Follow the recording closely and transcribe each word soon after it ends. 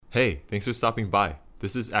Hey, thanks for stopping by.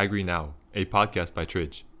 This is Agri Now, a podcast by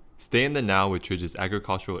Tridge. Stay in the now with Tridge's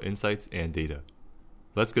agricultural insights and data.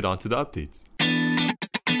 Let's get on to the updates.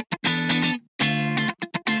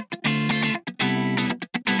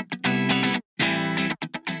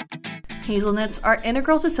 Hazelnuts are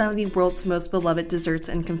integral to some of the world's most beloved desserts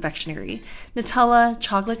and confectionery. Nutella,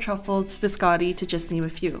 chocolate truffles, biscotti, to just name a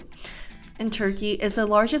few. And Turkey is the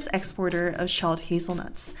largest exporter of shelled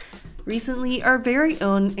hazelnuts. Recently, our very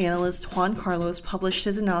own analyst Juan Carlos published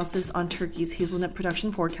his analysis on Turkey's hazelnut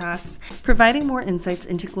production forecasts, providing more insights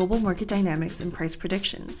into global market dynamics and price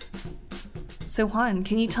predictions. So Juan,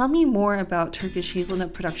 can you tell me more about Turkish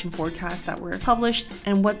hazelnut production forecasts that were published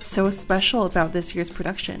and what's so special about this year's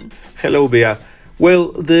production? Hello, Bea.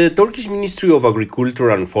 Well, the Turkish Ministry of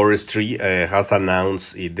Agriculture and Forestry has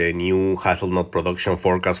announced the new hazelnut production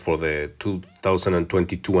forecast for the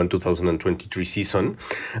 2022 and 2023 season.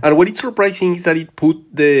 And what is surprising is that it put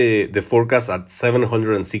the forecast at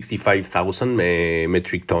 765,000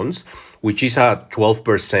 metric tons, which is a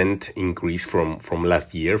 12% increase from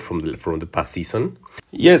last year, from the past season.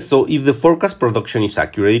 Yes, so if the forecast production is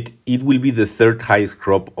accurate, it will be the third highest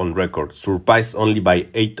crop on record, surpassed only by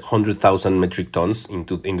 800,000 metric tons in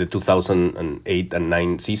the 2008 and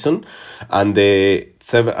 9 season, and the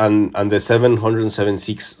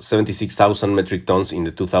 776,000 metric tons in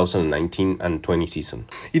the 2019 and 20 season.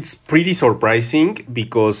 It's pretty surprising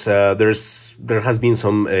because there has been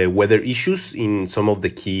some weather issues in some of the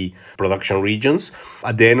key production regions.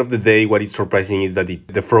 At the end of the day, what is surprising is that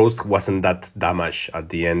the frost wasn't that damaged at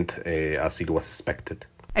the end as it was expected.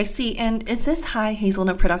 I see. And is this high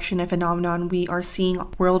hazelnut production a phenomenon we are seeing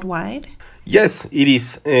worldwide? Yes, it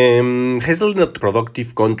is. Hazelnut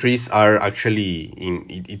productive countries are actually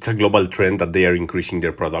it's a global trend that they are increasing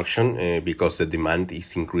their production because the demand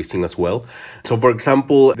is increasing as well. So, for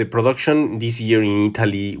example, the production this year in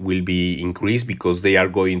Italy will be increased because they are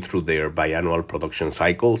going through their biannual production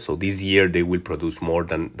cycle. So this year they will produce more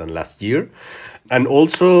than last year. And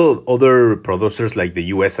also other producers like the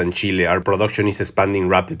US and Chile, our production is expanding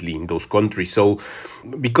rapidly in those countries. So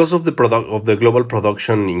because of the global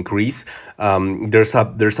production increase, there's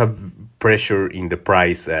a pressure in the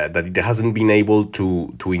price that it hasn't been able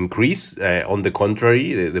to increase. On the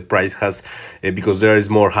contrary, the price has, because there is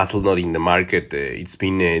more hazelnut in the market, it's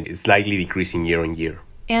been slightly decreasing year on year.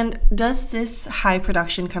 And does this high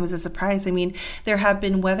production come as a surprise? I mean, there have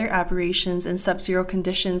been weather aberrations and sub-zero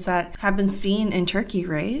conditions that have been seen in Turkey,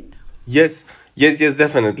 right? Yes,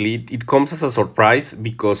 definitely. It comes as a surprise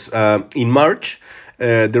because in March,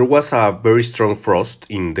 there was a very strong frost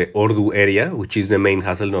in the Ordu area, which is the main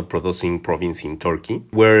hazelnut producing province in Turkey,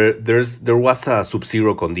 where there was a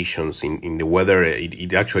sub-zero conditions in the weather.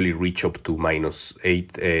 It actually reached up to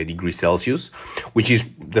 -8 degrees Celsius, which is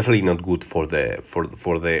definitely not good for the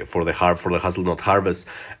hazelnut harvest.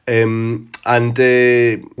 When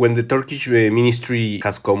the Turkish ministry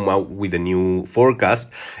has come out with a new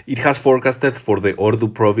forecast, it has forecasted for the Ordu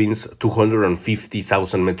province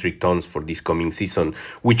 250,000 metric tons for this coming season,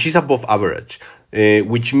 which is above average.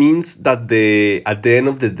 Which means that at the end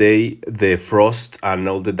of the day, the frost and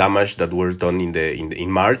all the damage that was done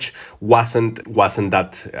in March wasn't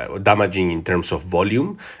that damaging in terms of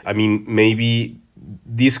volume. I mean, maybe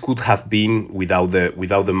this could have been without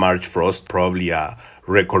the March frost, probably a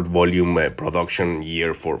record volume production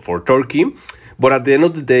year for Turkey. But at the end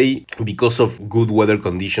of the day, because of good weather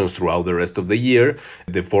conditions throughout the rest of the year,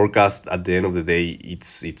 the forecast at the end of the day,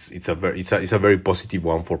 it's a very positive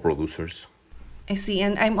one for producers. I see.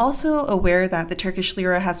 And I'm also aware that the Turkish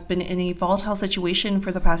lira has been in a volatile situation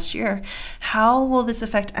for the past year. How will this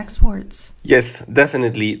affect exports? Yes,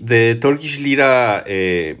 definitely. The Turkish lira,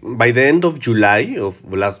 by the end of July of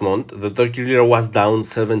last month, the Turkish lira was down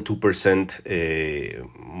 7.2%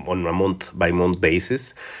 on a month-by-month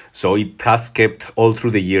basis. So it has kept, all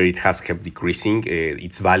through the year, it has kept decreasing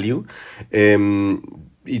its value.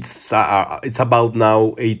 It's about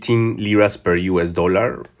now 18 liras per US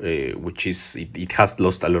dollar, which is it has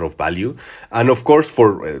lost a lot of value, and of course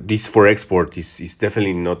for export is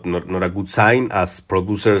definitely not a good sign, as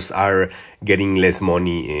producers are getting less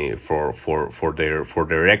money for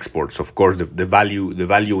their exports. Of course, the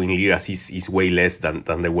value in liras is way less than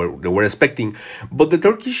they were expecting. But the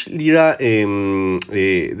Turkish lira,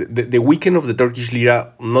 the weakening of the Turkish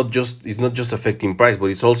lira is not just affecting price,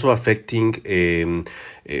 but it's also affecting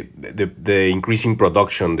the increasing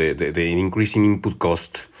production, the increasing input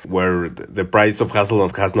cost, where the price of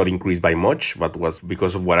hazelnut has not increased by much, but was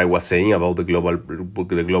because of what I was saying about the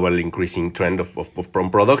global increasing trend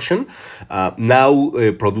of production. Now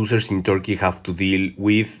producers in Turkey have to deal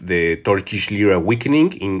with the Turkish lira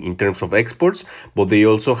weakening in terms of exports, but they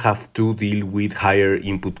also have to deal with higher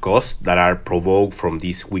input costs that are provoked from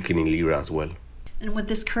this weakening lira as well. And with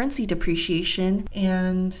this currency depreciation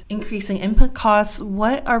and increasing input costs,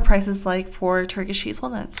 what are prices like for Turkish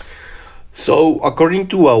hazelnuts? So, according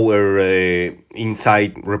to our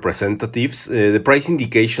inside representatives, the price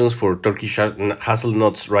indications for Turkish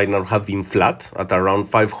hazelnuts right now have been flat at around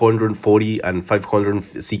 540 and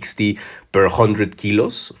 560 per 100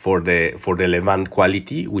 kilos for the Levant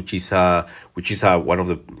quality, which is one of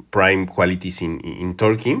the prime qualities in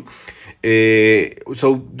Turkey.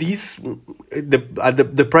 So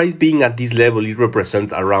the price being at this level, it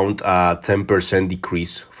represents around a 10%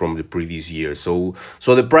 decrease from the previous year. So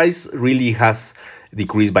the price really has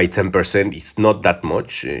decreased by 10%. It's not that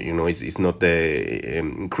much, it's not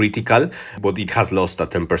critical, but it has lost a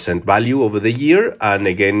 10% value over the year, and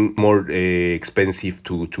again more expensive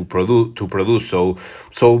to produce. So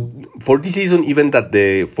for this season, even that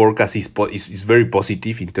the forecast is very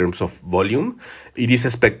positive in terms of volume, it is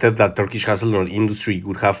expected that Turkish hazelnut industry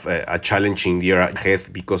would have a challenging year ahead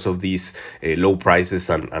because of these low prices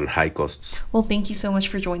and high costs. Well, thank you so much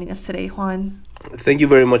for joining us today, Juan. Thank you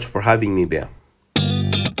very much for having me, Bea.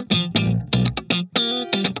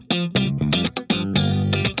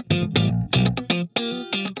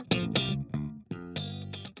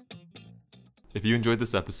 If you enjoyed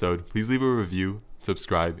this episode, please leave a review,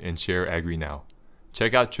 subscribe, and share AgriNow.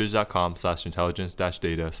 Check out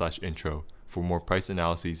tridge.com/intelligence-data/intro for more price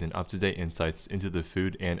analyses and up-to-date insights into the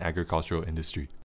food and agricultural industry.